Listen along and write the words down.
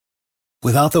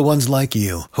Without the ones like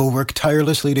you, who work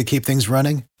tirelessly to keep things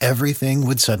running, everything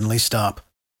would suddenly stop.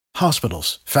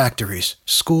 Hospitals, factories,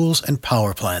 schools, and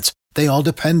power plants, they all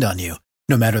depend on you.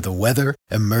 No matter the weather,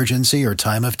 emergency, or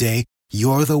time of day,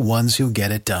 you're the ones who get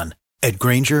it done. At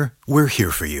Grainger, we're here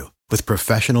for you with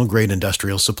professional-grade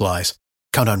industrial supplies.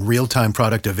 Count on real-time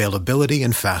product availability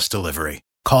and fast delivery.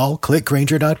 Call,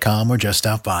 clickgrainger.com, or just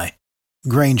stop by.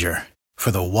 Grainger, for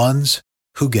the ones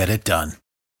who get it done.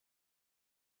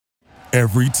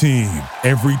 Every team,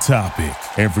 every topic,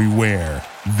 everywhere.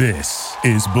 This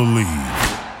is Believe. 2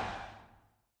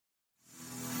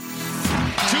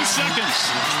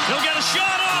 seconds. He'll get a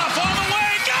shot off on the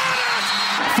way. Got it!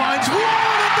 Finds one.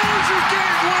 And there's your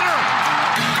game winner.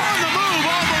 On the move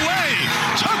all the way.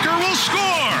 Tucker will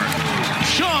score.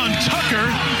 Sean Tucker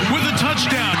with a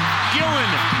touchdown.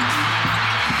 Gillen.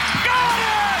 Got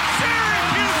it!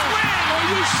 Syracuse win! Are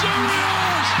you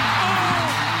serious? Oh.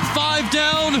 5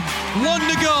 down, 1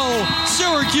 to go.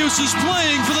 Syracuse is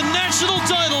playing for the national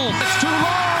title. It's too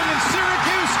long, and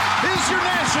Syracuse is your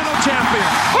national champion.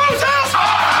 Who's out?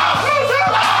 Who's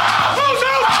out? Who's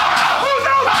out? Who's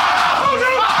out? Who's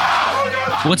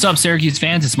out? What's up, Syracuse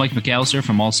fans? It's Mike McAllister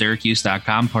from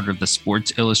AllSyracuse.com, part of the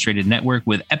Sports Illustrated Network,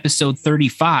 with episode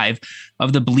 35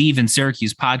 of the Believe in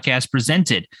Syracuse podcast,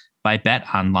 presented by Bet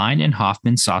Online and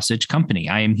Hoffman Sausage Company.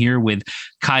 I am here with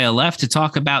Kyle Leff to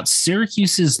talk about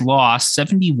Syracuse's loss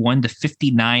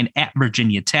 71-59 at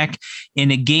Virginia Tech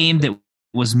in a game that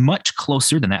was much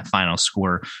closer than that final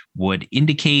score would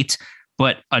indicate.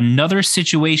 But another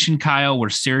situation, Kyle, where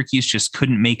Syracuse just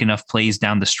couldn't make enough plays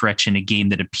down the stretch in a game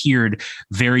that appeared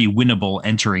very winnable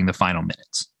entering the final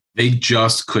minutes. They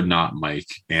just could not, Mike.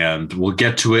 And we'll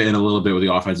get to it in a little bit with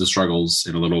the offensive struggles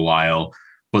in a little while.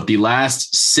 But the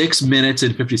last 6 minutes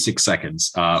and 56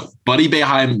 seconds, Buddy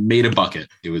Boeheim made a bucket.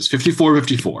 It was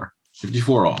 54-54,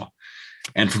 54 all.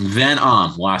 And from then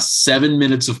on, last 7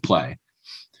 minutes of play,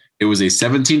 it was a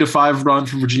 17-5 run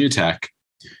from Virginia Tech.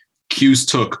 Cuse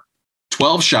took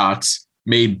 12 shots,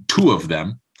 made 2 of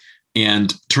them,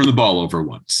 and turned the ball over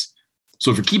once.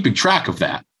 So if you're keeping track of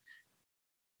that,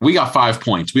 we got 5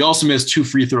 points. We also missed 2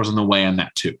 free throws on the way on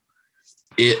that too.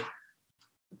 It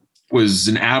was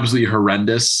an absolutely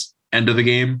horrendous end of the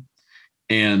game.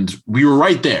 And we were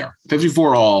right there.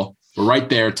 54 all. We're right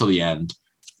there till the end.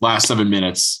 Last 7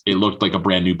 minutes, it looked like a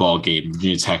brand new ball game.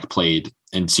 Virginia Tech played,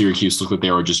 and Syracuse looked like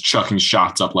they were just chucking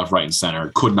shots up left, right, and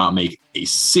center. Could not make a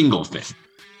single thing.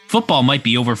 Football might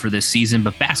be over for this season,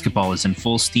 but basketball is in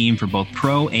full steam for both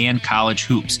pro and college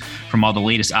hoops. From all the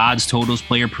latest odds, totals,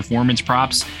 player performance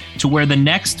props, to where the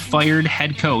next fired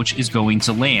head coach is going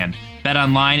to land,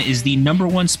 BetOnline is the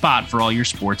 #1 spot for all your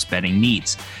sports betting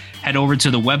needs. Head over to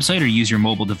the website or use your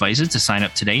mobile devices to sign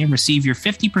up today and receive your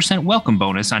 50% welcome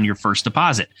bonus on your first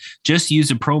deposit. Just use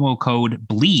the promo code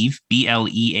BLEAV,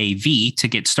 BLEAV, to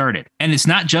get started. And it's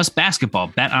not just basketball.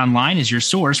 BetOnline is your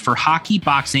source for hockey,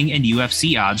 boxing, and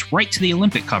UFC odds, right to the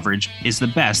Olympic coverage is the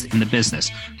best in the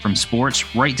business. From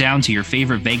sports right down to your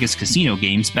favorite Vegas casino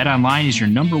games, BetOnline is your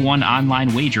 #1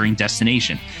 online wagering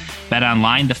destination.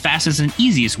 BetOnline, the fastest and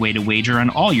easiest way to wager on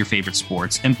all your favorite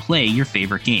sports and play your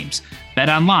favorite games.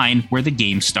 BetOnline, where the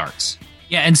game starts.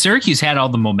 Yeah, and Syracuse had all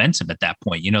the momentum at that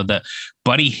point. You know, the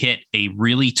Buddy hit a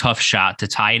really tough shot to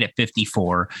tie it at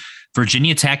 54.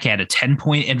 Virginia Tech had a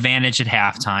 10-point advantage at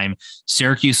halftime.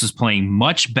 Syracuse was playing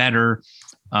much better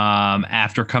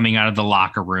after coming out of the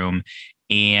locker room.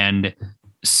 And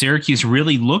Syracuse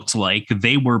really looked like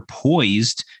they were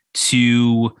poised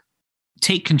to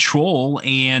take control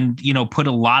and, you know, put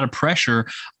a lot of pressure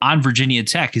on Virginia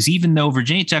Tech. Because even though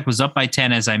Virginia Tech was up by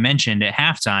 10, as I mentioned, at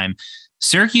halftime,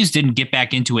 Syracuse didn't get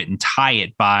back into it and tie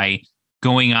it by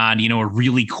going on, you know, a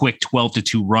really quick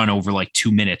 12-2 run over like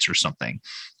 2 minutes or something.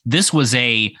 This was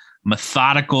a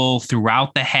methodical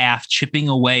throughout the half, chipping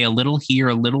away a little here,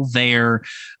 a little there,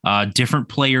 different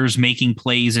players making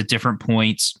plays at different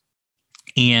points.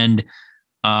 And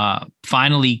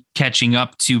finally catching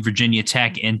up to Virginia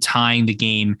Tech and tying the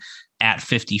game at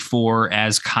 54,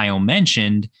 as Kyle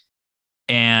mentioned,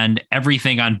 and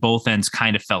everything on both ends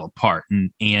kind of fell apart.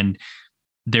 And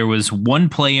there was one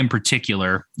play in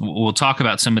particular. We'll talk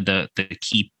about some of the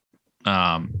key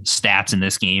stats in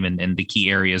this game and the key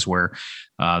areas where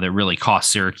that really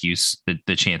cost Syracuse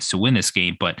the chance to win this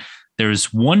game. But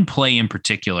there's one play in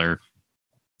particular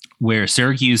where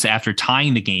Syracuse, after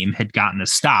tying the game, had gotten a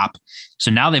stop.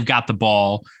 So now they've got the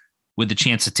ball with a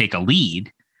chance to take a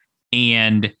lead.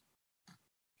 And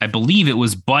I believe it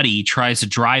was Buddy tries to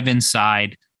drive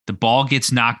inside. The ball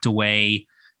gets knocked away.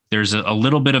 There's a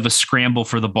little bit of a scramble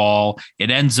for the ball. It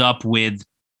ends up with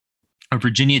a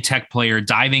Virginia Tech player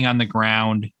diving on the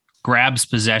ground, grabs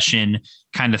possession,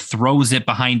 kind of throws it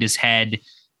behind his head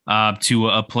to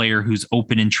a player who's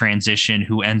open in transition,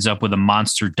 who ends up with a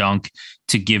monster dunk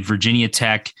to give Virginia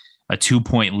Tech a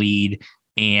 2-point lead.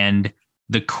 And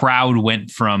the crowd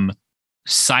went from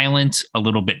silent, a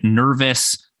little bit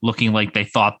nervous, looking like they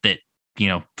thought that,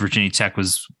 Virginia Tech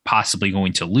was possibly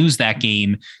going to lose that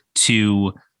game,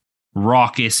 to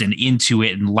raucous and into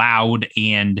it and loud.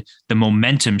 And the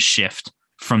momentum shift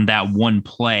from that one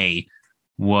play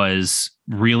was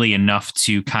really enough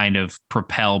to kind of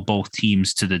propel both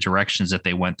teams to the directions that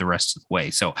they went the rest of the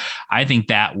way. So I think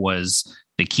that was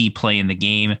the key play in the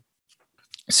game.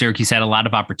 Syracuse had a lot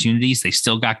of opportunities. They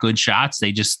still got good shots.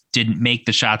 They just didn't make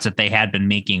the shots that they had been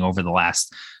making over the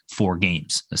last 4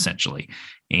 games, essentially.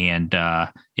 And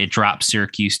it dropped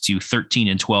Syracuse to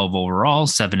 13-12 overall,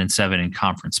 7-7 in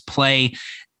conference play,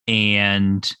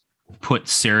 and put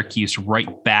Syracuse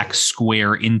right back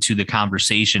square into the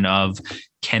conversation of,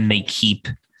 can they keep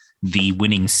the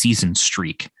winning season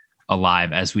streak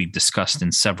alive, as we've discussed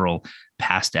in several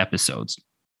past episodes.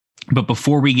 But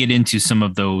before we get into some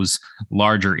of those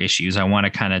larger issues, I want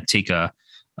to kind of take a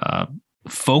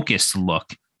focused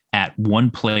look at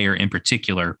one player in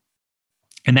particular,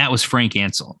 and that was Frank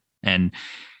Anselem. And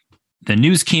the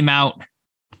news came out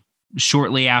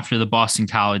shortly after the Boston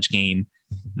College game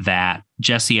that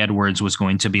Jesse Edwards was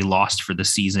going to be lost for the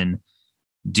season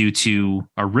due to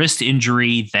a wrist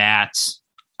injury that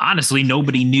honestly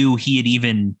nobody knew he had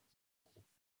even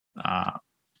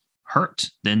hurt.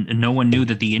 Then no one knew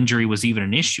that the injury was even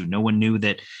an issue. No one knew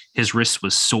that his wrist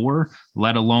was sore,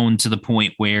 let alone to the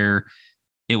point where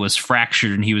it was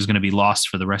fractured and he was going to be lost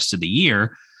for the rest of the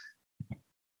year.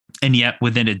 And yet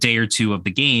within a day or two of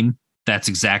the game, that's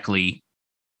exactly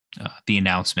the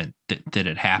announcement that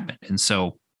had happened. And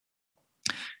so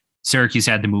Syracuse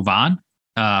had to move on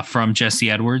from Jesse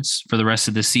Edwards for the rest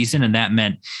of the season. And that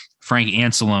meant Frank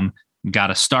Anselem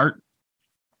got a start,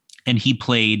 and he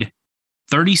played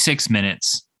 36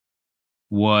 minutes,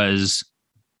 was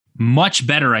much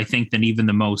better, I think, than even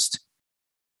the most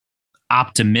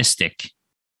optimistic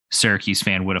Syracuse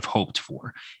fan would have hoped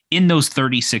for. In those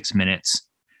 36 minutes,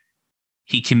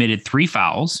 he committed 3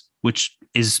 fouls, which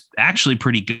is actually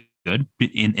pretty good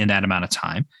in that amount of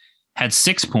time, had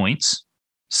 6 points,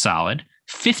 solid,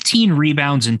 15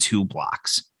 rebounds and 2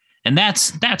 blocks. And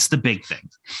that's the big thing,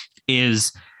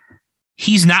 is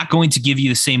he's not going to give you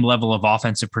the same level of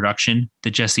offensive production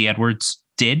that Jesse Edwards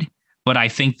did, but I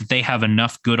think that they have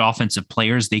enough good offensive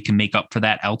players they can make up for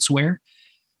that elsewhere.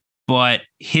 But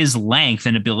his length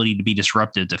and ability to be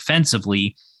disruptive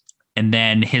defensively, and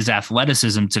then his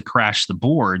athleticism to crash the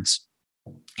boards,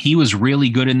 he was really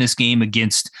good in this game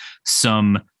against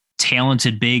some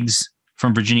talented bigs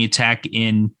from Virginia Tech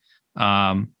in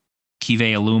Kive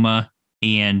Aluma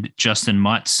and Justin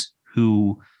Mutz,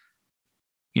 who,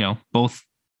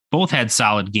 both had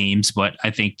solid games, but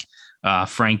I think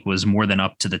Frank was more than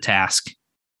up to the task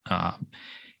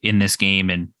in this game,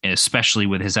 and especially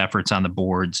with his efforts on the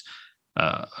boards,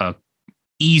 a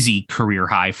easy career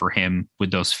high for him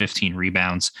with those 15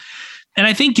 rebounds. And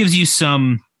I think gives you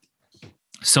some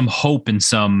hope and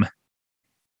some,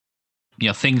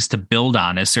 things to build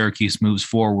on as Syracuse moves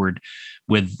forward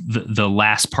with the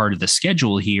last part of the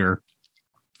schedule here.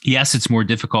 Yes, it's more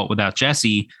difficult without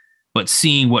Jesse, but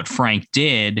seeing what Frank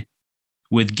did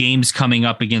with games coming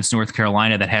up against North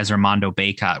Carolina that has Armando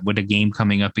Bacot, with a game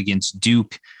coming up against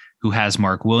Duke who has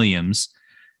Mark Williams,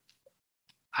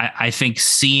 I think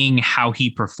seeing how he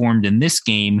performed in this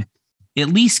game at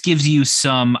least gives you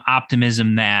some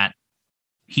optimism that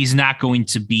he's not going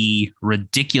to be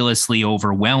ridiculously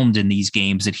overwhelmed in these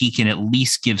games, that he can at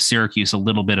least give Syracuse a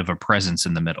little bit of a presence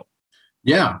in the middle.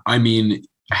 Yeah, I mean,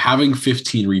 having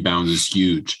 15 rebounds is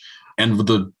huge. And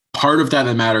the part of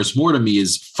that matters more to me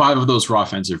is 5 of those were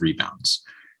offensive rebounds,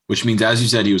 which means, as you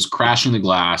said, he was crashing the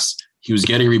glass. He was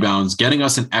getting rebounds, getting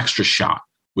us an extra shot,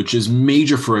 which is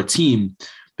major for a team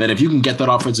that if you can get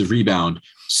that offensive rebound,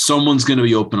 someone's going to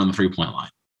be open on the 3-point line.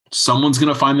 Someone's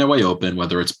going to find their way open,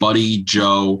 whether it's Buddy,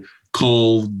 Joe,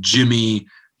 Cole, Jimmy,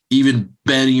 even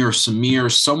Benny or Samir.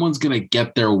 Someone's going to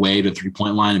get their way to the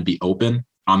 3-point line and be open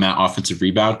on that offensive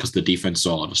rebound because the defense is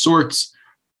all out of sorts.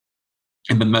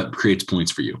 And then that creates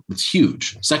points for you. It's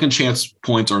huge. Second chance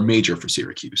points are major for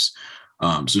Syracuse.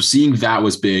 So seeing that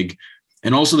was big.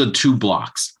 And also the 2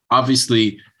 blocks.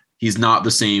 Obviously, he's not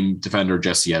the same defender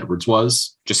Jesse Edwards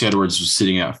was. Jesse Edwards was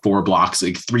sitting at 4 blocks,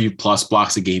 like 3+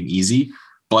 blocks a game easy.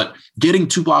 But getting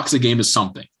 2 blocks a game is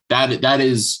something. That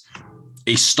is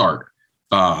a start.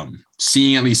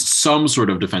 Seeing at least some sort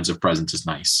of defensive presence is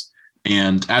nice.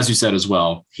 And as you said as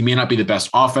well, he may not be the best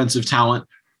offensive talent,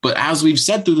 But as we've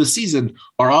said through the season,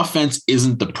 our offense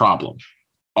isn't the problem.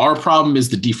 Our problem is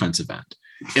the defensive end.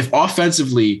 If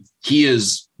offensively he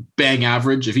is bang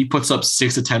average, if he puts up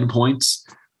 6 to 10 points,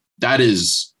 that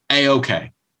is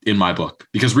A-okay in my book.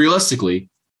 Because realistically,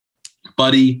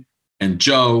 Buddy and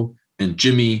Joe and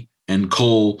Jimmy and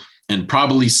Cole and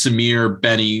probably Samir,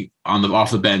 Benny off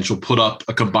the bench will put up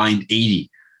a combined 80.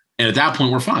 And at that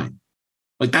point, we're fine.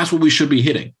 Like, that's what we should be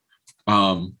hitting.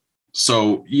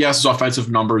 So yes, his offensive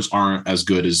numbers aren't as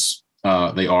good as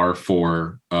they are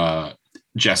for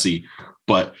Jesse,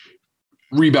 but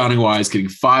rebounding wise, getting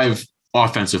 5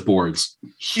 offensive boards,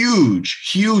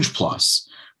 huge plus.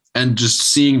 And just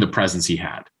seeing the presence he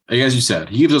had. Like, as you said,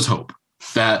 he gives us hope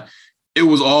that it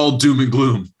was all doom and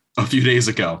gloom a few days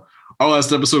ago. Our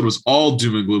last episode was all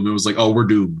doom and gloom. It was like, oh, we're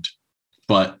doomed.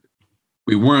 But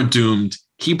we weren't doomed.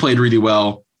 He played really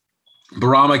well.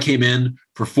 Barama came in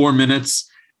for 4 minutes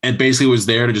and basically was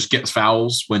there to just get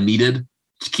fouls when needed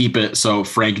to keep it so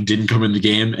Frank didn't come in the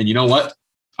game. And you know what?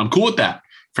 I'm cool with that.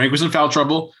 Frank was in foul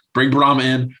trouble. Bring Barama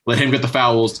in, let him get the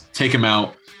fouls, take him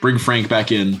out, bring Frank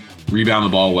back in, rebound the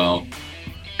ball well.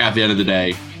 At the end of the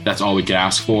day, that's all we can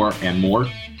ask for and more.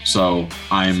 So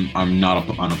I'm not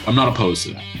opposed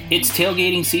to that. It's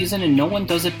tailgating season, and no one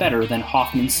does it better than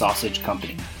Hoffman's Sausage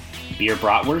Company. Beer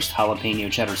bratwurst,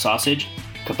 jalapeno cheddar sausage,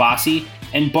 kielbasa,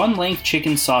 and bun-length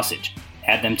chicken sausage.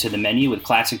 Add them to the menu with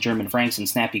classic German Franks and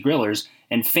snappy grillers,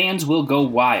 and fans will go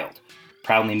wild.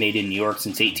 Proudly made in New York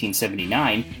since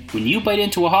 1879, when you bite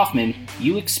into a Hoffman,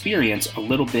 you experience a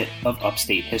little bit of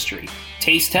upstate history.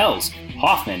 Taste tells,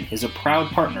 Hoffman is a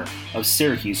proud partner of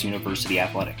Syracuse University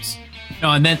Athletics.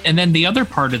 No, and then the other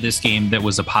part of this game that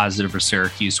was a positive for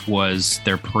Syracuse was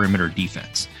their perimeter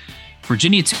defense.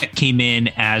 Virginia Tech came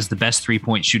in as the best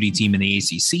 3-point shooting team in the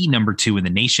ACC, number 2 in the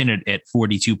nation at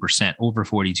 42%, over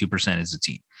 42% as a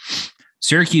team.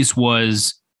 Syracuse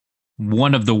was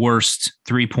one of the worst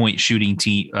 3-point shooting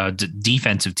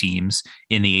defensive teams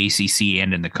in the ACC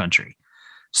and in the country.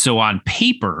 So on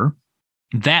paper,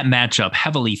 that matchup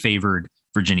heavily favored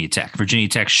Virginia Tech. Virginia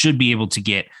Tech should be able to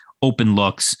get open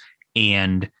looks,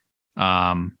 and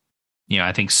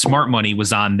I think smart money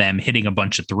was on them hitting a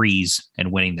bunch of threes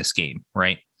and winning this game,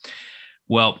 right?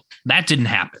 Well, that didn't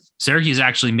happen. Syracuse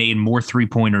actually made more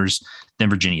 3-pointers than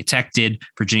Virginia Tech did.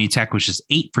 Virginia Tech was just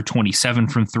 8 for 27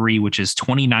 from 3, which is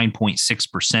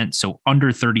 29.6%. So under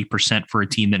 30% for a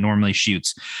team that normally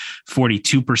shoots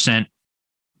 42%.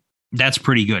 That's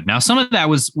pretty good. Now, some of that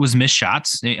was missed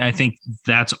shots. I think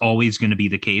that's always going to be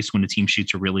the case when a team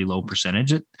shoots a really low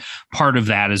percentage. Part of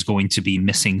that is going to be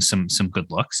missing some good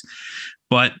looks.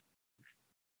 But,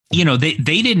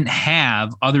 they didn't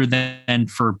have, other than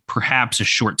for perhaps a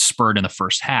short spurt in the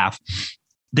first half,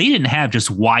 they didn't have just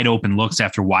wide open looks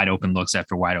after wide open looks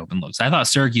after wide open looks. I thought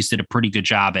Syracuse did a pretty good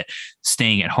job at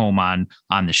staying at home on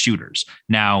the shooters.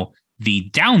 Now, the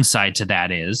downside to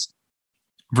that is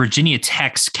Virginia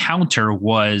Tech's counter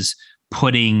was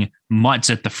putting Mutz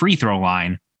at the free throw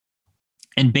line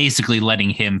and basically letting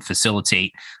him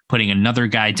facilitate, putting another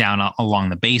guy down along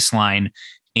the baseline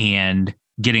and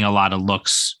getting a lot of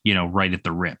looks, right at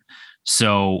the rim.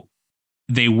 So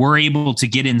they were able to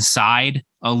get inside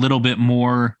a little bit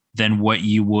more than what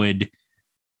you would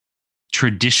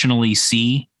traditionally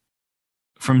see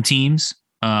from teams.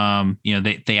 They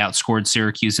outscored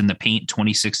Syracuse in the paint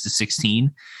 26-16.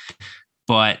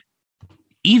 But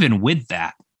even with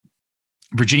that,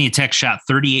 Virginia Tech shot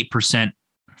 38%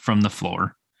 from the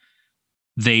floor.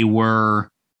 They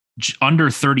were under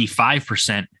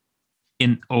 35%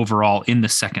 in overall in the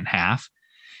second half,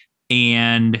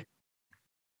 and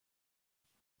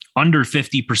under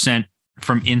 50%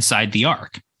 from inside the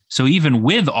arc. So even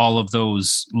with all of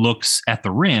those looks at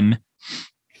the rim,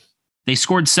 they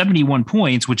scored 71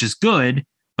 points, which is good.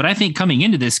 But I think coming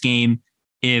into this game,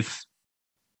 if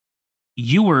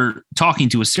you were talking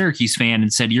to a Syracuse fan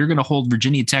and said, you're going to hold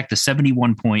Virginia Tech to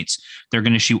 71 points, they're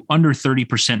going to shoot under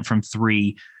 30% from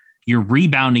 3, your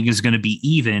rebounding is going to be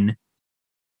even,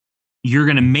 you're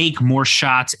going to make more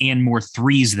shots and more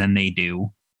threes than they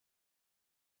do,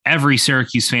 every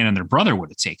Syracuse fan and their brother would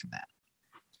have taken that.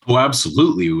 Oh,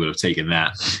 absolutely. We would have taken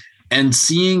that. And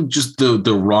seeing just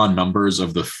the raw numbers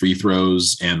of the free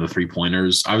throws and the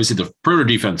 3-pointers, obviously the perimeter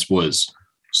defense was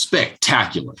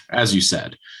spectacular, as you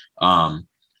said. And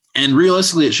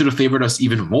realistically, it should have favored us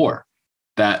even more.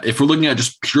 That if we're looking at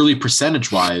just purely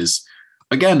percentage wise,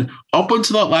 again, up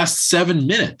until that last 7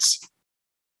 minutes,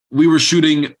 we were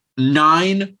shooting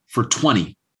 9 for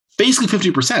 20, basically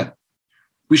 50%.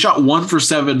 We shot 1 for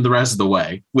 7 the rest of the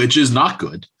way, which is not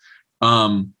good.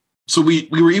 So we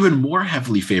were even more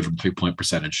heavily favored 3-point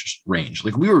percentage range.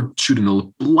 Like, we were shooting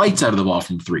the lights out of the ball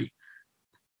from 3.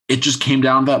 It just came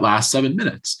down to that last 7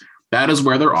 minutes. That is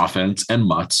where their offense and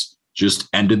Mutts just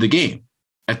ended the game.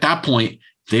 At that point,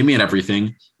 they made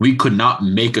everything. We could not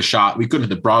make a shot. We couldn't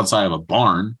hit the broadside of a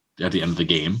barn at the end of the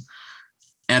game.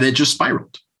 And it just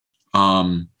spiraled.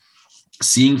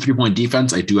 Seeing 3-point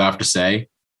defense, I do have to say,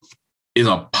 is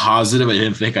a positive I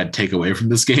didn't think I'd take away from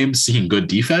this game. Seeing good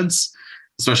defense,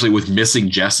 especially with missing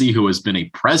Jesse, who has been a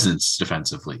presence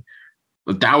defensively.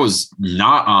 But that was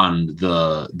not on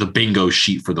the bingo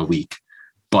sheet for the week.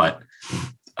 But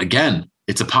again,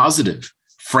 it's a positive.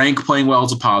 Frank playing well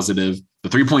is a positive. The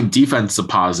 3-point defense is a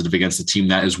positive against a team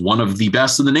that is one of the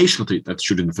best in the nation that's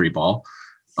shooting the 3 ball.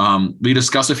 We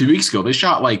discussed a few weeks ago, they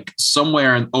shot like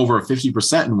somewhere over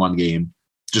 50% in one game,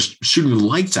 just shooting the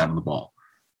lights out of the ball.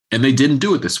 And they didn't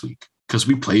do it this week because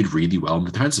we played really well in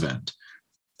the defensive end.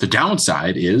 The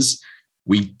downside is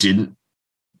we didn't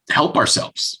help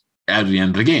ourselves at the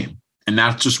end of the game. And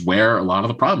that's just where a lot of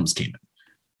the problems came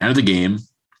in. End of the game,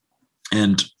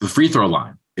 and the free throw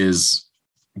line is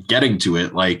getting to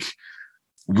it. Like,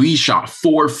 we shot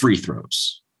 4 free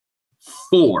throws.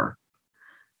 4.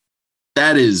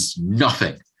 That is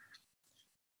nothing.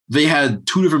 They had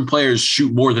 2 different players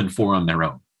shoot more than 4 on their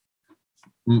own.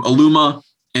 Aluma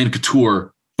and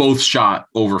Couture both shot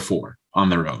over 4 on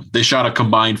their own. They shot a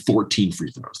combined 14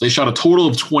 free throws. They shot a total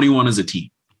of 21 as a team.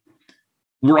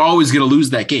 We're always going to lose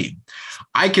that game.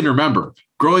 I can remember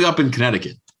growing up in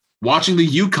Connecticut, watching the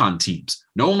UConn teams.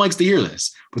 No one likes to hear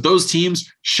this, but those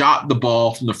teams shot the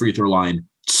ball from the free throw line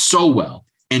so well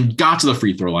and got to the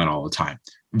free throw line all the time.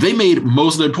 They made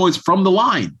most of their points from the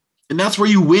line. And that's where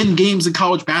you win games in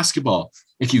college basketball.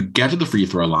 If you get to the free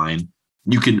throw line,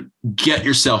 you can get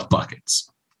yourself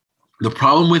buckets. The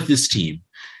problem with this team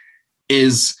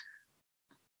is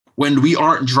when we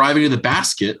aren't driving to the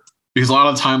basket, because a lot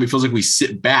of the time it feels like we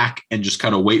sit back and just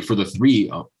kind of wait for the 3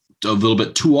 a little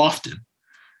bit too often.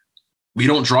 We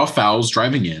don't draw fouls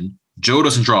driving in. Joe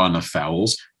doesn't draw enough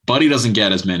fouls. Buddy doesn't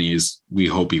get as many as we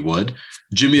hope he would.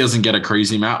 Jimmy doesn't get a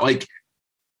crazy amount. Like,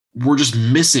 we're just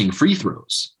missing free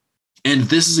throws. And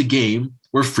this is a game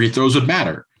where free throws would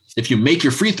matter. If you make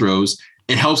your free throws,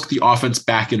 it helps the offense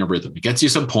back in a rhythm. It gets you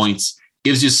some points,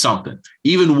 gives you something.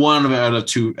 Even 1 out of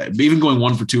 2, even going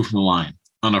 1 for 2 from the line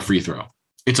on a free throw,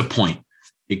 it's a point.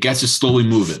 It gets you slowly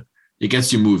moving. It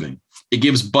gets you moving. It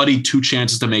gives Buddy 2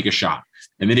 chances to make a shot.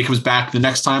 And then he comes back the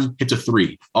next time, hits a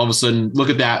 3. All of a sudden, look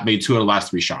at that, made 2 out of the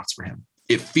last 3 shots for him.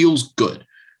 It feels good,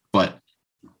 but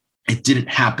it didn't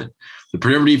happen. The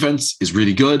perimeter defense is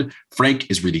really good. Frank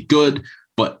is really good,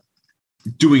 but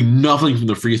doing nothing from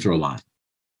the free throw line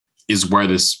is where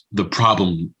the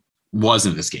problem was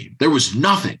in this game. There was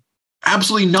nothing,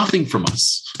 absolutely nothing from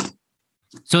us.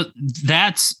 So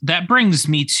that brings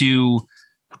me to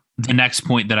the next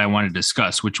point that I want to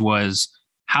discuss, which was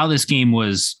how this game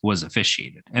was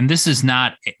officiated. And this is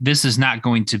not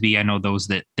going to be, I know those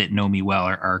that know me well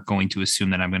are going to assume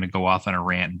that I'm going to go off on a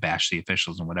rant and bash the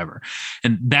officials and whatever.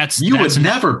 And you would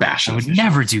never bash them. I would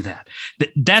never do that.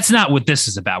 That's not what this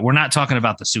is about. We're not talking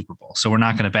about the Super Bowl, so we're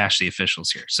not going to bash the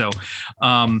officials here. So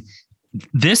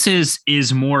this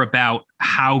is more about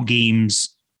how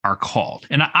games are called.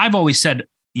 And I've always said,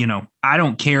 I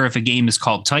don't care if a game is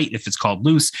called tight, if it's called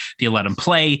loose, if you let them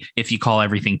play, if you call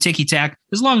everything ticky-tack,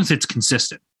 as long as it's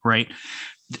consistent, right?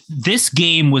 This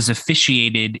game was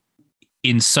officiated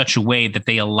in such a way that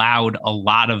they allowed a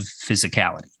lot of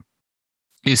physicality,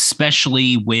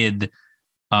 especially with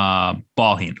ball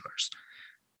handlers.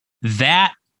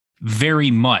 That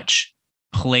very much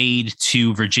played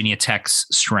to Virginia Tech's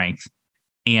strength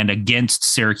and against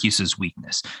Syracuse's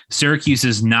weakness. Syracuse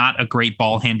is not a great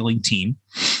ball handling team,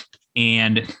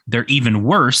 and they're even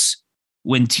worse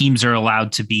when teams are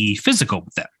allowed to be physical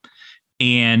with them.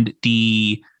 And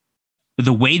the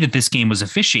way that this game was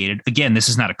officiated, again, this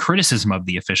is not a criticism of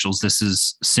the officials. This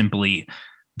is simply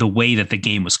the way that the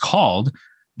game was called.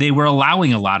 They were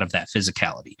allowing a lot of that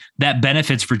physicality that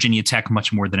benefits Virginia Tech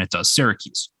much more than it does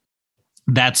Syracuse.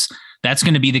 That's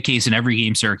going to be the case in every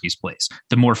game Syracuse plays.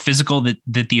 The more physical that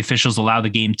the officials allow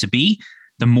the game to be,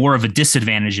 the more of a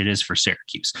disadvantage it is for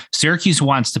Syracuse. Syracuse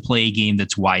wants to play a game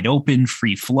that's wide open,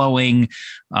 free flowing,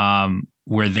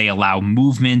 where they allow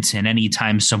movement, and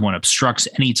anytime someone obstructs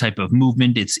any type of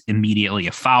movement, it's immediately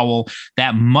a foul.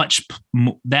 That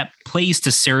plays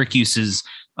to Syracuse's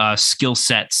skill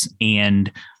sets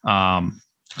and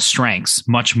strengths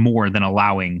much more than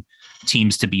allowing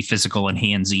teams to be physical and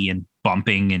handsy and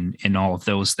bumping and all of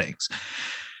those things.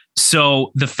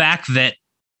 So the fact that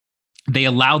they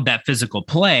allowed that physical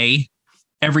play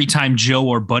every time Joe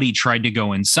or Buddy tried to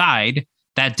go inside,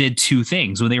 that did 2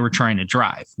 things when they were trying to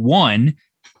drive. 1,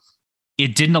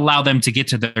 it didn't allow them to get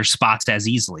to their spots as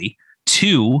easily.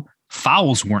 2,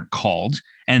 fouls weren't called.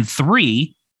 And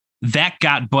 3, that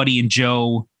got Buddy and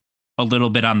Joe a little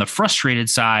bit on the frustrated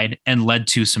side and led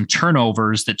to some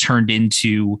turnovers that turned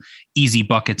into easy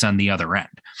buckets on the other end.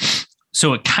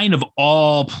 So it kind of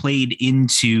all played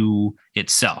into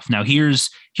itself. Now here's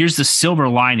the silver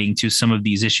lining to some of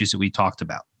these issues that we talked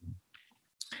about.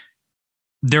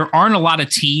 There aren't a lot of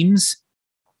teams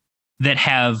that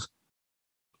have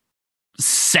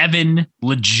 7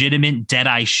 legitimate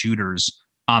dead-eye shooters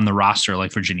on the roster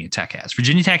like Virginia Tech has.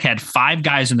 Virginia Tech had 5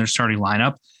 guys in their starting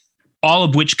lineup, all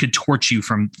of which could torch you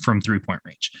from 3-point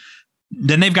range.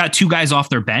 Then they've got 2 guys off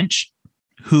their bench,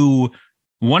 who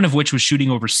one of which was shooting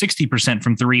over 60%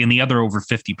 from 3 and the other over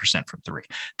 50% from 3.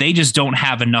 They just don't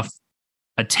have enough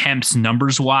attempts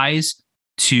numbers-wise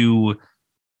to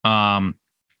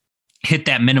hit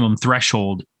that minimum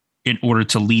threshold in order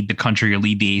to lead the country or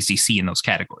lead the ACC in those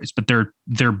categories. But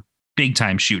they're big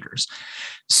time shooters.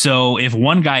 So if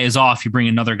one guy is off, you bring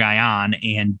another guy on,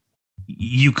 and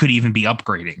you could even be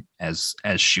upgrading as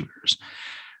shooters.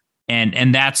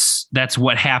 And that's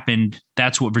what happened.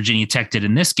 That's what Virginia Tech did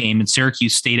in this game. And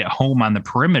Syracuse stayed at home on the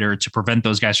perimeter to prevent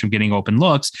those guys from getting open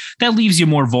looks. That leaves you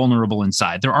more vulnerable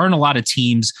inside. There aren't a lot of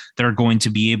teams that are going to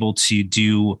be able to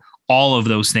do all of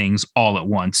those things all at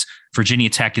once. Virginia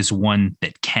Tech is one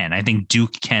that can. I think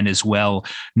Duke can as well.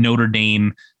 Notre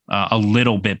Dame a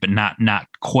little bit, but not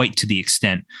quite to the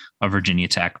extent of Virginia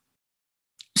Tech.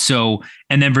 So,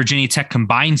 and then Virginia Tech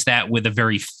combines that with a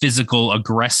very physical,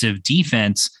 aggressive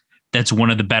defense that's one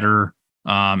of the better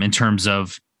in terms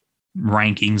of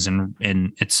rankings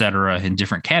and et cetera in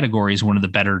different categories, one of the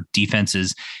better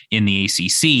defenses in the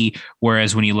ACC.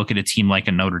 Whereas when you look at a team like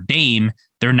a Notre Dame,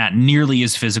 they're not nearly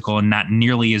as physical and not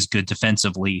nearly as good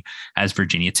defensively as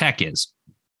Virginia Tech is.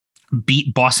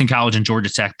 Beat Boston College and Georgia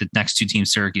Tech, the next 2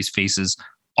 teams Syracuse faces,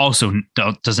 also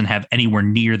doesn't have anywhere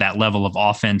near that level of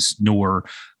offense nor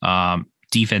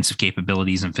defensive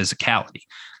capabilities and physicality.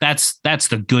 That's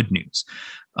the good news.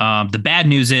 The bad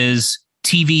news is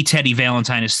TV Teddy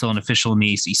Valentine is still an official in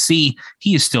the ACC.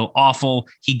 He is still awful.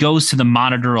 He goes to the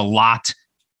monitor a lot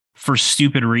for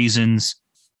stupid reasons,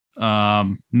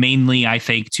 mainly, I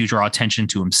think, to draw attention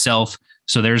to himself.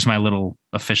 So there's my little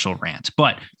official rant.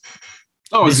 But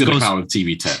it's always going to come out with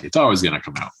TV Teddy. It's always going to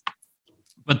come out.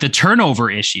 But the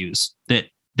turnover issues that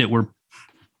were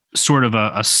sort of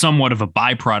a somewhat of a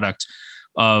byproduct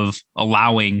of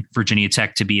allowing Virginia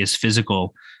Tech to be as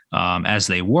physical as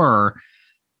they were.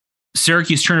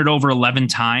 Syracuse turned it over 11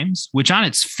 times, which on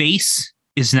its face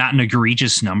is not an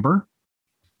egregious number,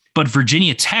 but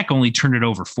Virginia Tech only turned it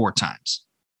over 4 times.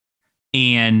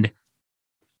 And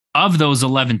of those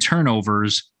 11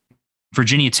 turnovers,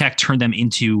 Virginia Tech turned them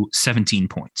into 17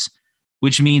 points,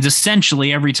 which means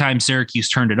essentially every time Syracuse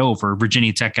turned it over,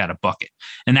 Virginia Tech got a bucket.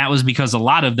 And that was because a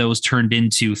lot of those turned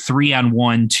into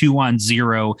 3-on-1,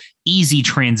 2-on-0, easy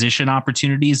transition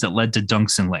opportunities that led to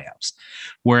dunks and layups.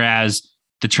 Whereas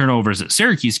the turnovers that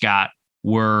Syracuse got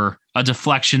were a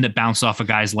deflection that bounced off a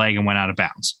guy's leg and went out of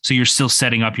bounds. So you're still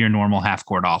setting up your normal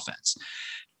half-court offense.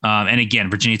 And again,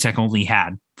 Virginia Tech only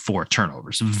had 4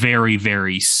 turnovers, very,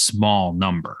 very small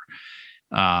number.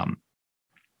 And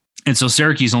so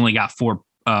Syracuse only got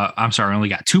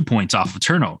 2 points off of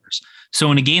turnovers.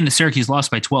 So in a game that Syracuse lost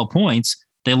by 12 points,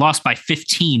 they lost by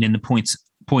 15 in the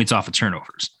points off of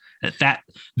turnovers.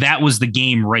 That was the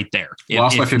game right there.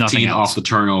 Lost by 15 off the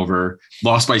turnover,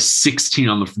 lost by 16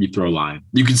 on the free throw line.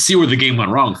 You can see where the game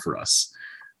went wrong for us.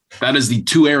 That is the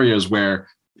 2 areas where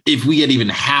if we get even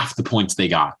half the points they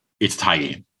got, it's a tie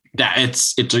game.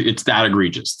 It's that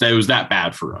egregious. That was that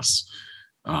bad for us.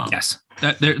 Yes,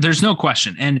 there's no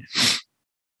question. And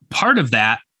part of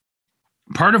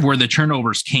where the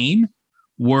turnovers came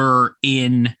were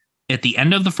at the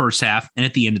end of the first half and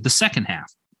at the end of the second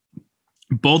half.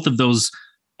 Both of those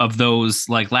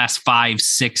like last 5,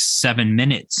 6, 7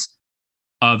 minutes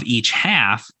of each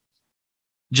half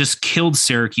just killed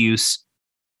Syracuse.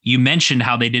 You mentioned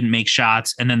how they didn't make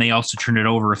shots, and then they also turned it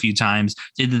over a few times.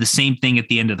 They did the same thing at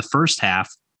the end of the first half,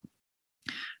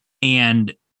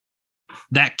 and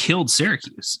that killed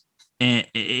Syracuse. And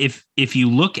if you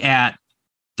look at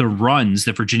the runs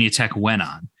that Virginia Tech went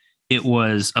on, it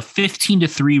was a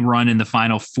 15-3 run in the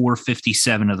final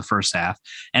 4:57 of the first half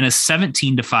and a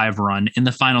 17-5 run in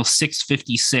the final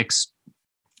 6:56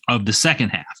 of the second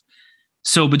half.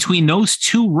 So between those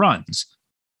 2 runs,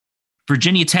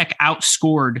 Virginia Tech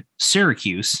outscored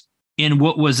Syracuse in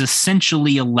what was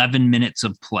essentially 11 minutes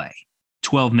of play,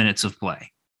 12 minutes of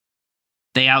play.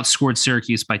 They outscored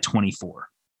Syracuse by 24.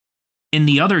 In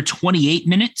the other 28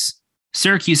 minutes,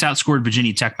 Syracuse outscored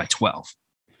Virginia Tech by 12.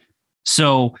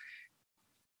 So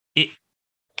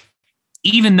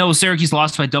even though Syracuse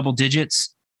lost by double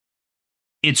digits,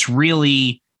 it's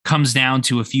really comes down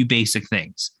to a few basic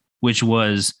things, which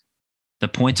was the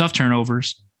points off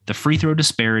turnovers, the free throw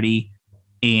disparity,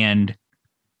 and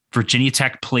Virginia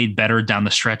Tech played better down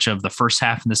the stretch of the first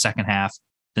half and the second half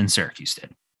than Syracuse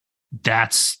did.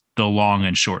 That's the long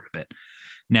and short of it.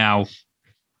 Now,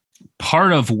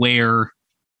 part of where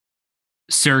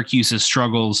Syracuse's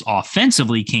struggles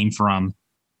offensively came from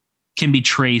can be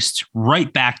traced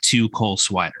right back to Cole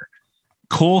Swider.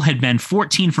 Cole had been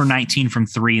 14 for 19 from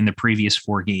three in the previous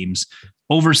 4 games,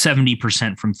 over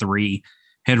 70% from three,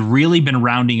 had really been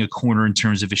rounding a corner in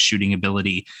terms of his shooting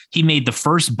ability. He made the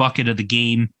first bucket of the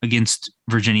game against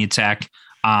Virginia Tech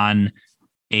on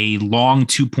a long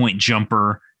 2-point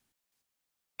jumper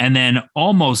and then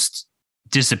almost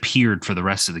disappeared for the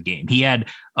rest of the game. He had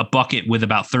a bucket with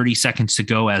about 30 seconds to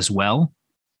go as well.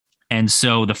 And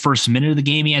so the first minute of the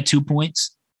game, he had 2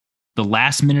 points. The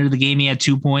last minute of the game, he had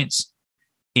 2 points.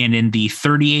 And in the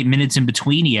 38 minutes in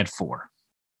between, he had 4.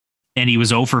 And he was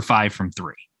 0 for 5 from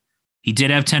 3. He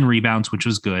did have 10 rebounds, which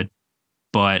was good,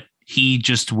 but he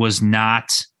just was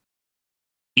not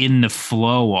in the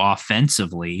flow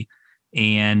offensively.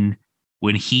 And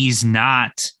when he's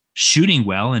not shooting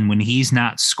well and when he's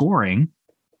not scoring,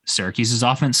 Syracuse's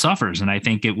offense suffers. And I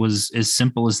think it was as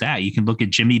simple as that. You can look at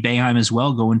Jimmy Boeheim as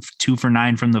well, going 2 for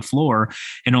 9 from the floor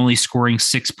and only scoring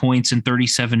 6 points in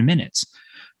 37 minutes.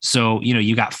 So,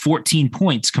 you got 14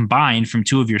 points combined from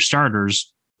 2 of your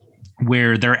starters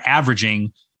where they're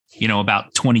averaging,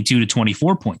 about 22 to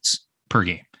 24 points per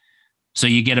game. So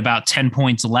you get about 10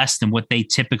 points less than what they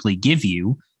typically give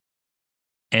you.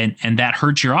 And that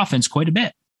hurts your offense quite a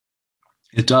bit.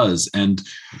 It does. And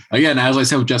again, as I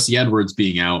said, with Jesse Edwards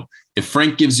being out, if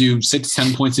Frank gives you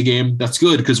 6-10 points a game, that's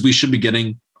good because we should be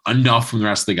getting enough from the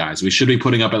rest of the guys. We should be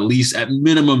putting up at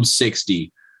minimum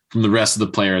 60 from the rest of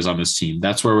the players on this team.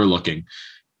 That's where we're looking.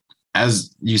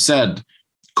 As you said,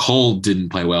 Cole didn't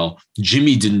play well.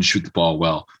 Jimmy didn't shoot the ball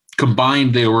well.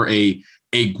 Combined, they were a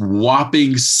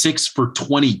whopping 6 for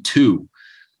 22.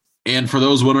 And for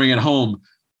those wondering at home,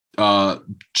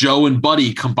 Joe and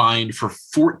Buddy combined for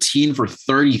 14 for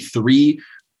 33.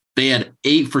 They had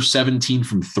 8 for 17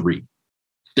 from 3.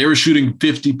 They were shooting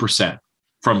 50%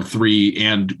 from 3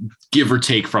 and give or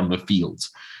take from the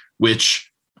fields,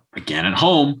 which again at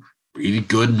home, really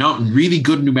good, not really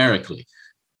good numerically,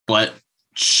 but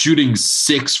shooting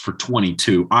 6 for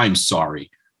 22. I'm sorry.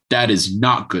 That is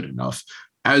not good enough.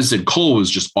 As I said, Cole was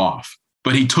just off,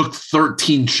 but he took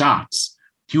 13 shots.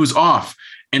 He was off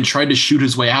and tried to shoot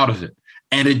his way out of it,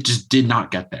 and it just did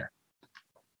not get there.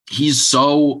 He's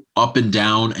so up and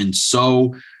down and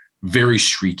so very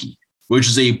streaky, which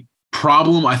is a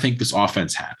problem I think this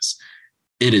offense has.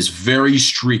 It is very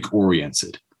streak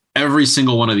oriented. Every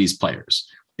single one of these players,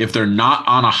 if they're not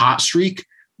on a hot streak,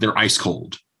 they're ice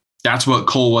cold. That's what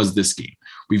Cole was this game.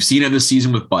 We've seen it this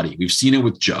season with Buddy. We've seen it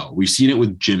with Joe. We've seen it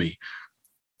with Jimmy.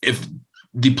 If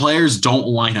the players don't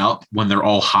line up when they're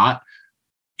all hot,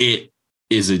 it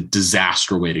is a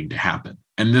disaster waiting to happen.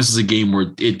 And this is a game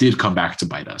where it did come back to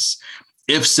bite us.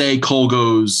 If, say, Cole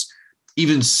goes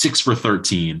even 6 for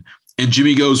 13 and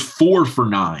Jimmy goes 4 for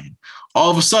 9,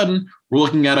 all of a sudden we're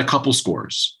looking at a couple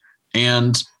scores.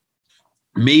 And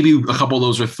maybe a couple of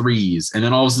those are threes. And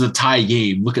then all of a sudden a tie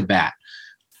game. Look at that.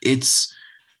 It's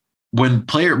when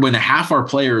half our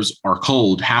players are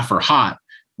cold, half are hot,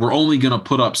 we're only going to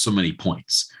put up so many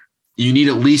points. You need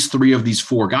at least 3 of these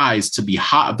 4 guys to be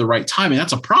hot at the right time. And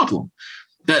that's a problem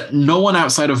that no one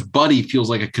outside of Buddy feels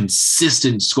like a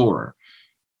consistent scorer.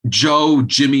 Joe,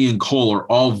 Jimmy, and Cole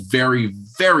are all very,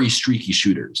 very streaky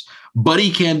shooters. Buddy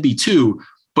can be too,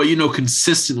 but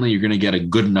consistently you're going to get a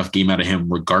good enough game out of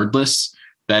him regardless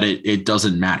that it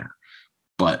doesn't matter.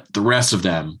 But the rest of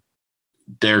them,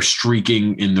 they're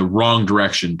streaking in the wrong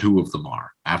direction. 2 of them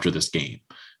are after this game.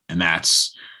 And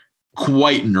that's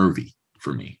quite nervy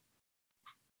for me.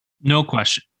 No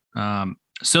question.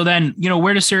 So then,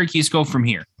 where does Syracuse go from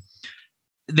here?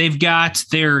 They've got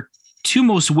their 2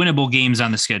 most winnable games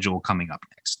on the schedule coming up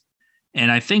next.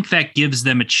 And I think that gives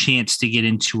them a chance to get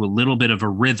into a little bit of a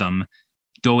rhythm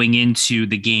going into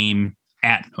the game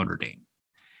at Notre Dame.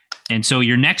 And so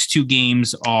your next 2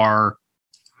 games are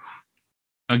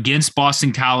against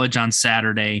Boston College on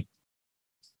Saturday.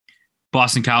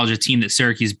 Boston College, a team that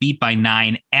Syracuse beat by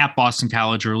 9 at Boston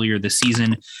College earlier this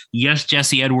season. Yes,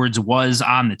 Jesse Edwards was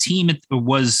on the team. It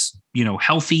was,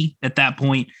 healthy at that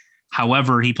point.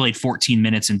 However, he played 14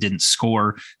 minutes and didn't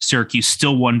score. Syracuse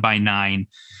still won by 9.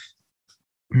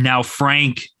 Now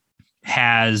Frank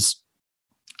has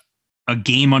a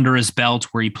game under his belt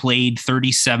where he played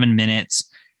 37 minutes,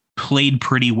 played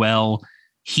pretty well.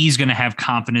 he's going to have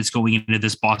confidence going into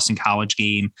this Boston College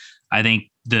game. I think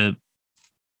the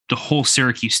whole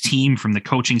Syracuse team, from the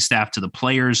coaching staff to the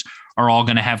players, are all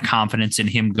going to have confidence in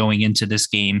him going into this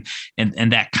game.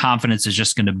 And that confidence is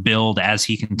just going to build as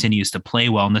he continues to play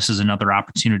well. And this is another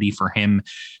opportunity for him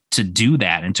to do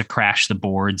that and to crash the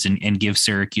boards and give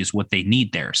Syracuse what they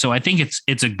need there. So I think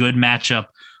it's a good matchup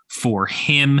for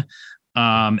him.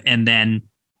 And then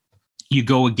you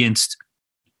go against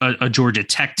a Georgia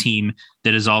Tech team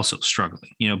that is also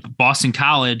struggling. Boston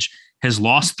College has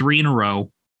lost 3 in a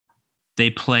row. They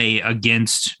play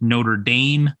against Notre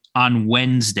Dame on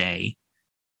Wednesday.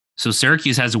 So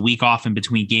Syracuse has a week off in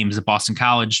between games. The Boston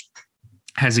College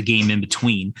has a game in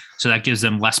between. So that gives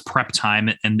them less prep time,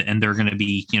 and they're going to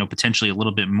be, potentially a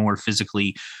little bit more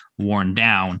physically worn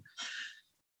down.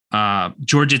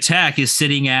 Georgia Tech is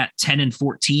sitting at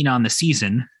 10-14 on the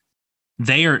season.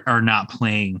 They are not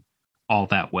playing all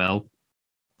that well.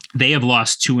 They have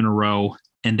lost 2 in a row,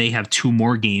 and they have 2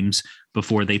 more games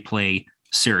before they play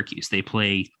Syracuse. They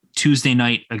play Tuesday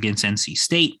night against NC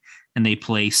State, and they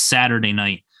play Saturday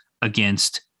night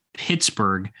against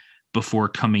Pittsburgh before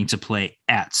coming to play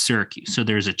at Syracuse. So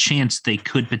there's a chance they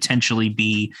could potentially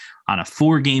be on a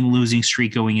 4-game losing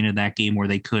streak going into that game, where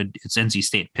it's NC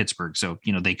State, Pittsburgh. So,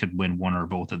 they could win one or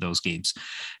both of those games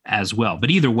as well.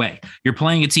 But either way, you're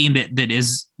playing a team that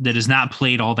is not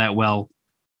played all that well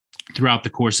throughout the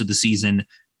course of the season.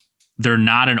 They're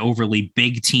not an overly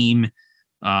big team.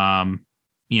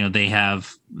 They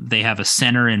have a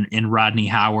center in Rodney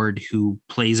Howard, who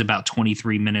plays about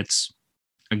 23 minutes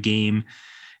a game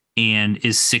and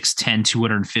is 6'10",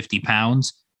 250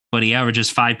 pounds, but he averages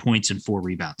 5 points and 4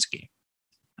 rebounds a game.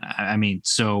 I mean,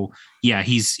 so yeah,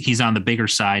 he's on the bigger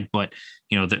side, but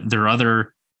their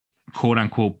other quote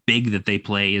unquote big that they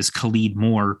play is Khalid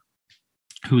Moore,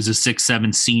 who's a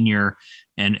 6'7" senior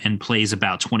and plays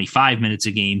about 25 minutes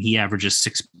a game. He averages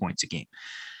 6 points a game.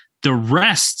 The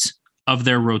rest of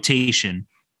their rotation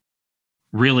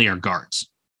really are guards.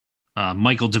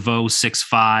 Michael DeVoe,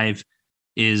 6'5",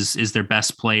 is their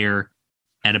best player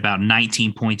at about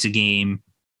 19 points a game.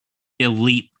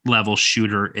 Elite level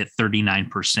shooter at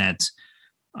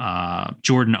 39%.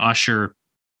 Jordan Usher,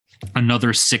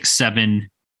 another 6'7"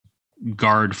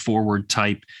 guard forward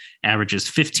type, averages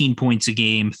 15 points a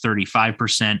game,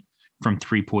 35% from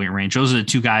 3-point range. Those are the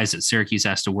 2 guys that Syracuse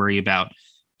has to worry about.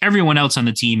 Everyone else on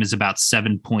the team is about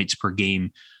 7 points per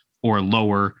game or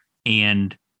lower.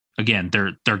 And again,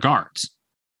 they're guards.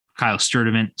 Kyle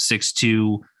Sturdivant,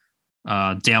 6'2",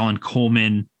 Dallin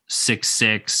Coleman,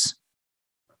 6'6",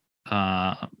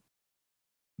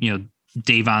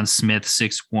 Davon Smith,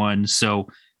 6'1". So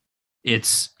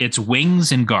it's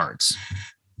wings and guards.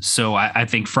 So I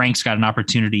think Frank's got an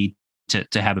opportunity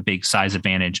to have a big size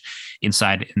advantage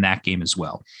inside in that game as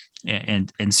well.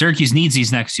 And Syracuse needs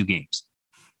these next 2 games.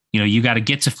 You got to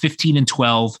get to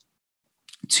 15-12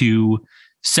 to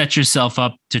set yourself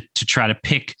up to try to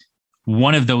pick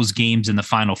one of those games in the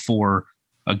Final Four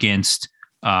against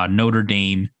Notre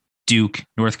Dame, Duke,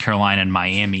 North Carolina, and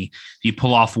Miami. If you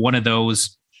pull off one of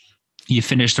those, you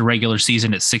finish the regular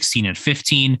season at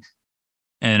 16-15.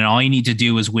 And all you need to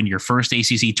do is win your first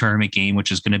ACC tournament game,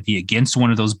 which is going to be against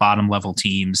one of those bottom level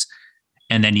teams.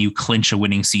 And then you clinch a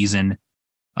winning season,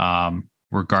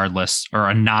 regardless, or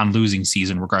a non-losing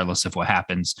season, regardless of what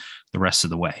happens the rest of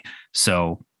the way.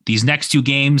 So these next 2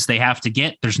 games they have to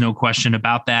get, there's no question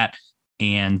about that.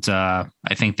 And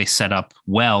I think they set up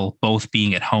well, both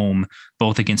being at home,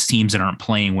 both against teams that aren't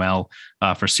playing well,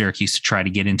 for Syracuse to try to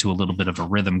get into a little bit of a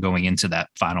rhythm going into that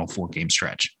final 4-game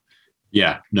stretch.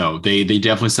 Yeah, no, they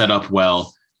definitely set up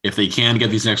well. If they can get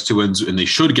these next 2 wins, and they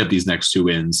should get these next 2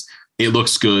 wins, it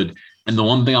looks good. And the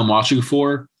one thing I'm watching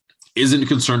for isn't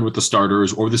concerned with the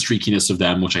starters or the streakiness of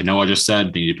them, which I know I just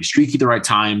said they need to be streaky at the right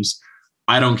times.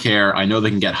 I don't care. I know they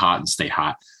can get hot and stay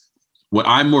hot. What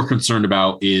I'm more concerned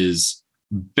about is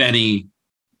Benny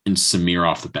and Samir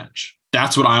off the bench.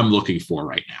 That's what I'm looking for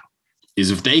right now, is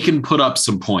if they can put up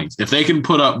some points. If they can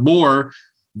put up more,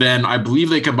 then I believe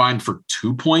they combined for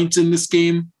 2 points in this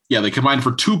game. Yeah, they combined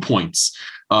for 2 points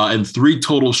and 3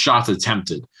 total shots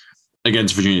attempted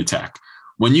against Virginia Tech.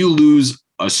 When you lose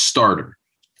a starter,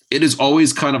 it is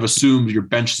always kind of assumed your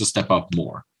bench to step up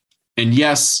more. And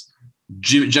yes,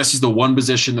 Jesse's the one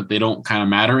position that they don't kind of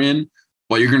matter in,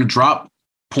 but you're going to drop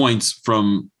points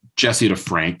from Jesse to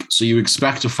Frank, so you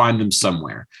expect to find them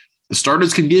somewhere. The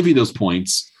starters can give you those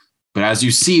points, but as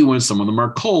you see, when some of them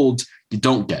are cold, you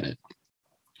don't get it.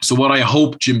 So what I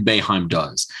hope Jim Boeheim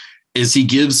does is he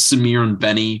gives Samir and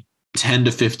Benny 10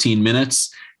 to 15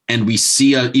 minutes, and we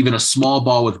see even a small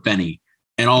ball with Benny,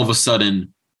 and all of a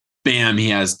sudden, bam, he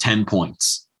has 10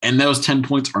 points And those 10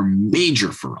 points are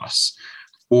major for us.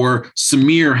 Or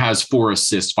Samir has 4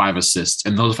 assists, 5 assists,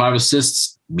 and those 5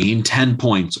 assists mean 10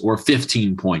 points or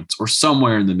 15 points or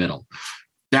somewhere in the middle.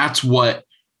 That's what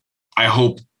I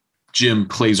hope Jim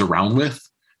plays around with,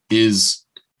 is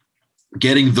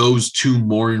getting those two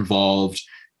more involved,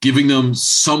 giving them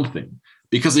something.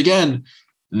 Because again,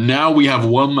 now we have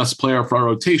one less player for our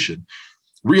rotation.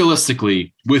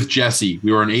 Realistically, with Jesse,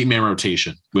 we were an 8-man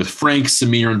rotation with Frank,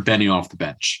 Samir, and Benny off the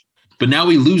bench. But now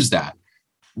we lose that.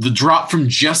 The drop from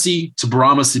Jesse to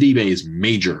Bourama Sidibe is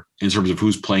major in terms of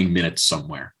who's playing minutes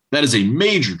somewhere. That is a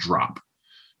major drop.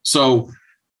 So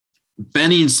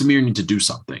Benny and Samir need to do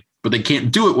something, but they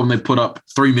can't do it when they put up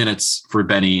 3 minutes for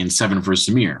Benny and 7 for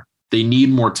Samir. They need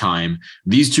more time.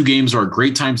 These 2 games are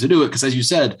great times to do it because, as you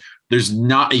said, there's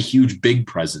not a huge big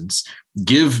presence.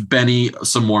 Give Benny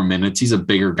some more minutes. He's a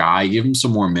bigger guy. Give him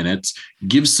some more minutes.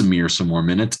 Give Samir some more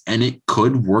minutes, and it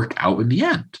could work out in the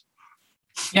end.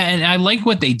 Yeah, and I like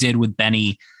what they did with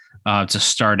Benny to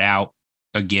start out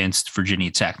against Virginia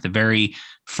Tech. The very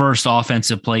first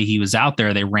offensive play he was out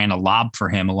there, they ran a lob for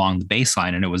him along the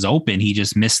baseline, and it was open. He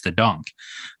just missed the dunk.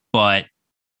 But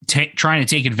trying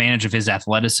to take advantage of his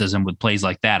athleticism with plays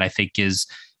like that, I think is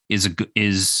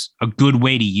a good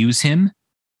way to use him.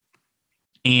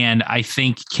 And I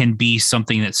think can be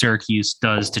something that Syracuse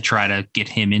does to try to get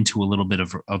him into a little bit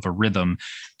of a rhythm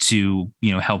to,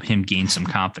 help him gain some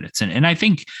confidence. And I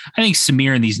think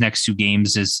Samir in these next 2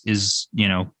 games is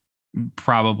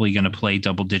probably going to play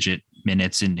double-digit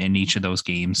minutes in each of those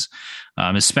games,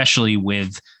 especially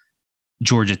with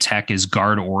Georgia Tech as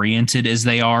guard-oriented as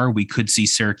they are. We could see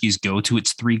Syracuse go to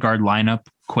its 3-guard lineup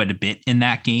quite a bit in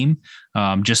that game,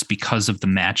 just because of the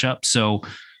matchup. So,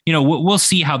 we'll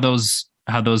see how those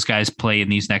guys play in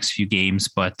these next few games.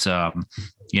 But,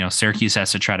 Syracuse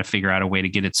has to try to figure out a way to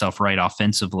get itself right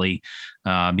offensively,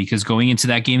 because going into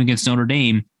that game against Notre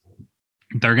Dame,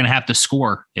 they're going to have to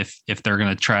score if they're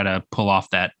going to try to pull off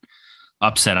that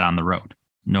upset on the road.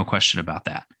 No question about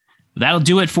that. That'll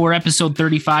do it for episode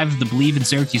 35 of the Believe in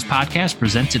Syracuse podcast,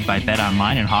 presented by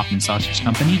BetOnline and Hoffman Sausage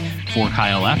Company. For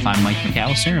Kyle F., I'm Mike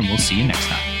McAllister, and we'll see you next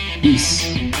time.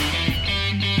 Peace.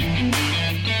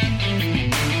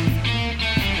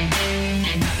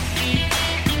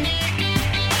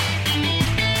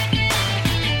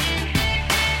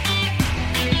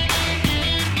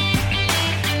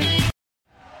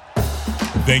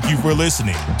 Thank you for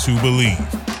listening to Believe.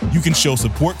 You can show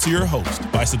support to your host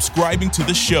by subscribing to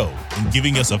the show and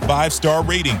giving us a 5-star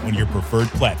rating on your preferred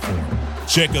platform.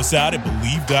 Check us out at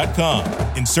Believe.com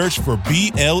and search for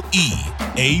BLEAV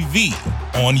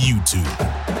on YouTube.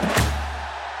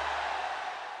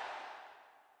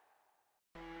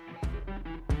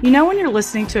 When you're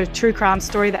listening to a true crime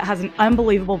story that has an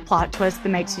unbelievable plot twist that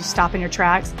makes you stop in your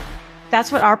tracks?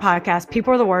 That's what our podcast,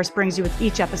 People Are the Worst, brings you with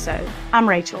each episode. I'm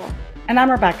Rachel. And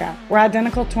I'm Rebecca. We're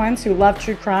identical twins who love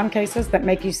true crime cases that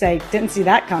make you say, didn't see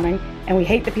that coming, and we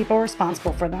hate the people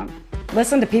responsible for them.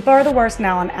 Listen to People Are the Worst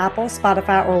now on Apple,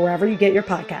 Spotify, or wherever you get your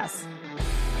podcasts.